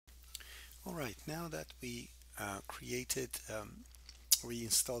All right, now that we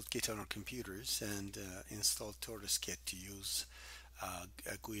installed Git on our computers and installed TortoiseKit to use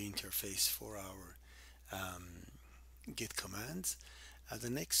a GUI interface for our Git commands. The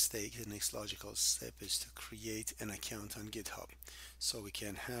next stage, the next logical step is to create an account on GitHub so we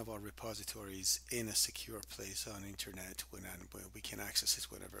can have our repositories in a secure place on internet where we can access it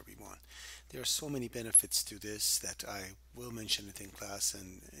whenever we want. There are so many benefits to this that I will mention it in class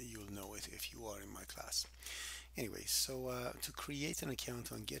and you'll know it if you are in my class. Anyway, so to create an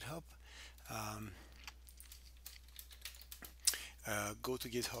account on GitHub, um, go to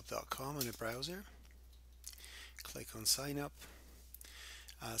github.com in a browser, click on sign up.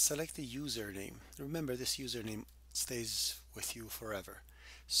 Select the username. Remember, this username stays with you forever.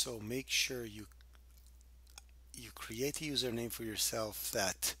 So make sure you create a username for yourself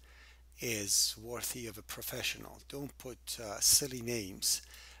that is worthy of a professional. Don't put silly names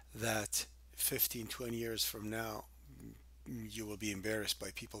that 15, 20 years from now you will be embarrassed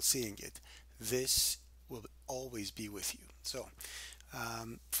by people seeing it. This will always be with you. So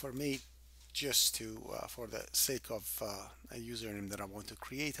for me, just to for the sake of a username that I want to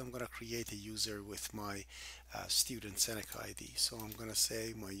create, I'm going to create a user with my student Seneca ID. So I'm going to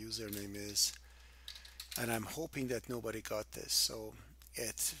say my username is, and I'm hoping that nobody got this. So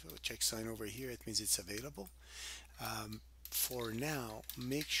it check sign over here. It means it's available. For now,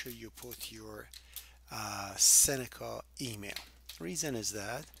 make sure you put your Seneca email. Reason is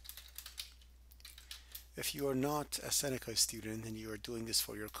that if you are not a Seneca student and you are doing this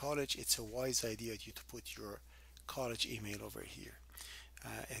for your college, it's a wise idea you to put your college email over here.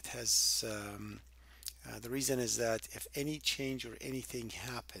 It has the reason is that if any change or anything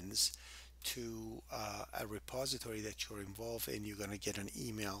happens to a repository that you're involved in, you're going to get an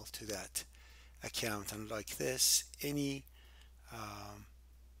email to that account. And like this, any um,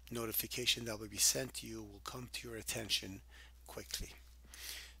 notification that will be sent to you will come to your attention quickly.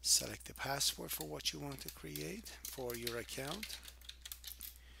 Select the password for what you want to create for your account,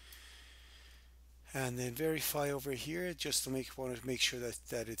 and then verify over here just to want to make sure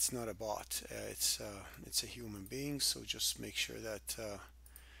that it's not a bot. It's a human being, so just make sure that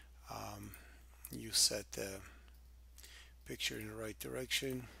you set the picture in the right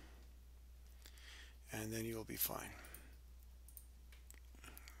direction, and then you'll be fine.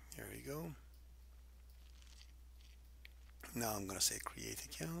 There you go. Now I'm going to say create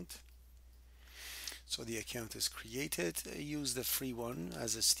account. So the account is created. Use the free one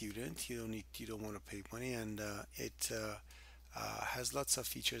as a student. You don't want to pay money, and it has lots of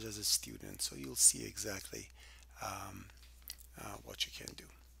features as a student. So you'll see exactly um, what you can do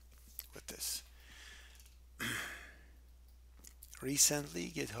with this.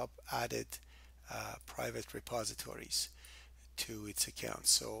 Recently, GitHub added private repositories to its account,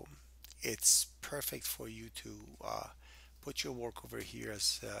 so it's perfect for you to put your work over here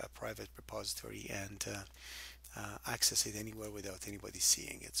as a private repository and access it anywhere without anybody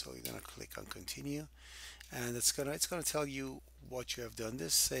seeing it. So you're gonna click on continue, and it's gonna tell you what you have done.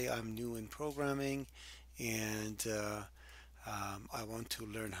 This say I'm new in programming, and I want to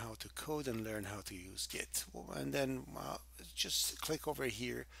learn how to code and learn how to use Git. And then just click over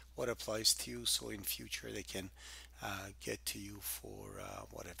here what applies to you, so in future they can get to you for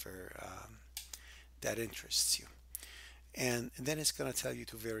whatever that interests you. And then it's going to tell you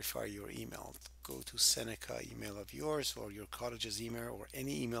to verify your email. Go to Seneca email of yours or your college's email or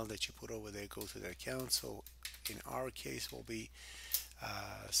any email that you put over there. Go to the account. So in our case will be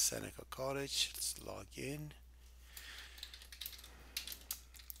Seneca College. Let's log in.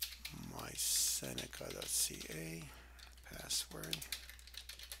 myseneca.ca password.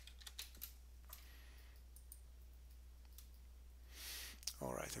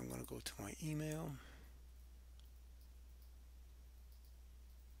 All right, I'm going to go to my email.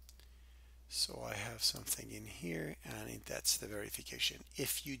 So I have something in here, and that's the verification.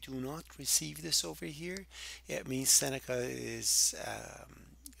 If you do not receive this over here, it means Seneca is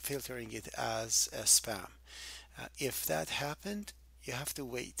filtering it as a spam. If that happened, you have to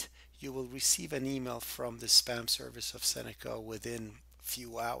wait. You will receive an email from the spam service of Seneca within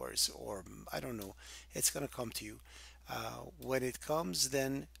few hours, or I don't know, it's going to come to you. When it comes,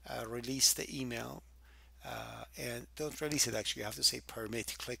 then release the email, and don't release it. Actually, you have to say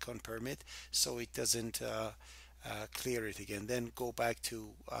permit. Click on permit so it doesn't clear it again. Then go back to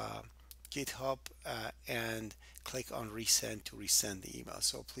GitHub and click on resend to resend the email.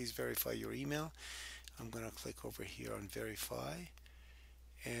 So please verify your email. I'm going to click over here on verify,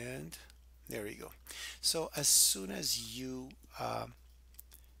 and there you go. So as soon as your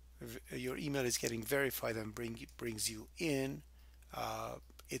email is getting verified and brings you in,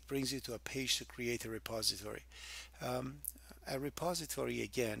 it brings you to a page to create a repository. Um, a repository,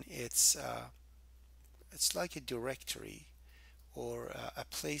 again, it's like a directory or a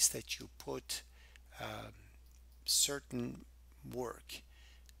place that you put um, certain work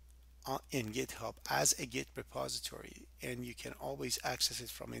in GitHub as a Git repository, and you can always access it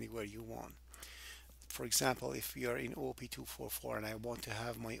from anywhere you want. For example, if we are in OOP244 and I want to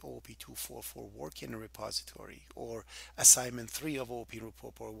have my OOP244 work in a repository, or assignment 3 of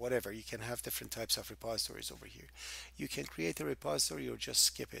OOP244, or whatever, you can have different types of repositories over here. You can create a repository or just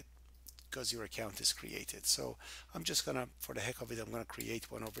skip it because your account is created. So I'm just gonna, for the heck of it, I'm gonna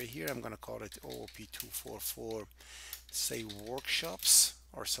create one over here. I'm gonna call it OOP244, say workshops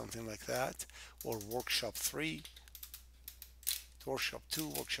or something like that, or workshop 3, workshop 2,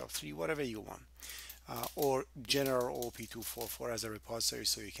 workshop 3, whatever you want. Or general OOP244 as a repository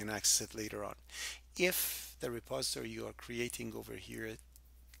so you can access it later on. If the repository you are creating over here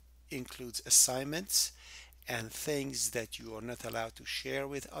includes assignments and things that you are not allowed to share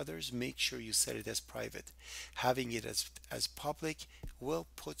with others, make sure you set it as private. Having it as public will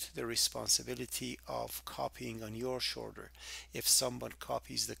put the responsibility of copying on your shoulder. If someone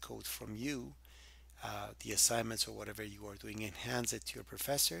copies the code from you, the assignments or whatever you are doing, and hands it to your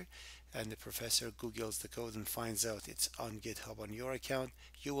professor, and the professor Googles the code and finds out it's on GitHub on your account,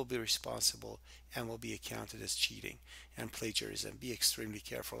 you will be responsible and will be accounted as cheating and plagiarism. Be extremely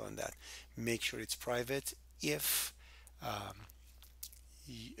careful on that. Make sure it's private. If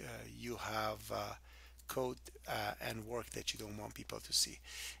you have code and work that you don't want people to see.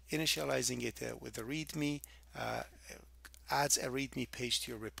 Initializing it with a README adds a README page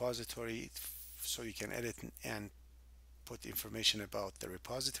to your repository so you can edit and put information about the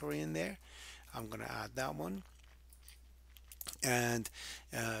repository in there. I'm going to add that one. And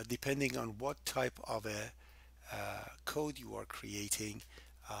depending on what type of a code you are creating,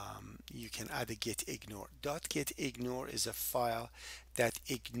 you can add a git ignore. Git ignore is a file that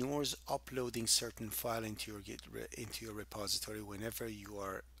ignores uploading certain file into your repository whenever you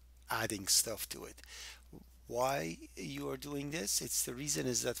are adding stuff to it. Why you are doing this? It's the reason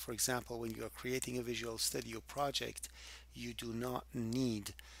is that, for example, when you are creating a Visual Studio project, you do not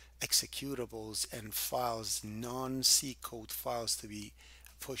need executables and files, non-C code files, to be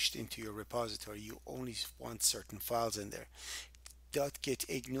pushed into your repository. You only want certain files in there. .git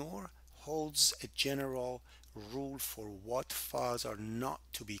ignore holds a general rule for what files are not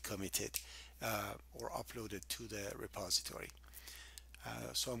to be committed or uploaded to the repository.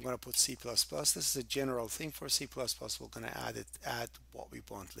 So I'm going to put C++. This is a general thing for C++. We're going to add what we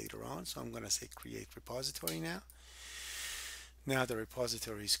want later on. So I'm going to say create repository now. Now the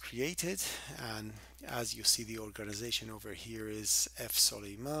repository is created, and as you see, the organization over here is F.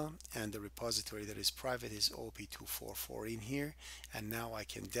 Solima, and the repository that is private is OOP244 in here. And now I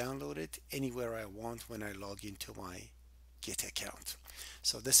can download it anywhere I want when I log into my Git account.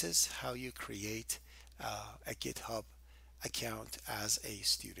 So this is how you create a GitHub account as a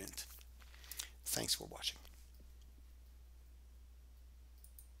student. Thanks for watching.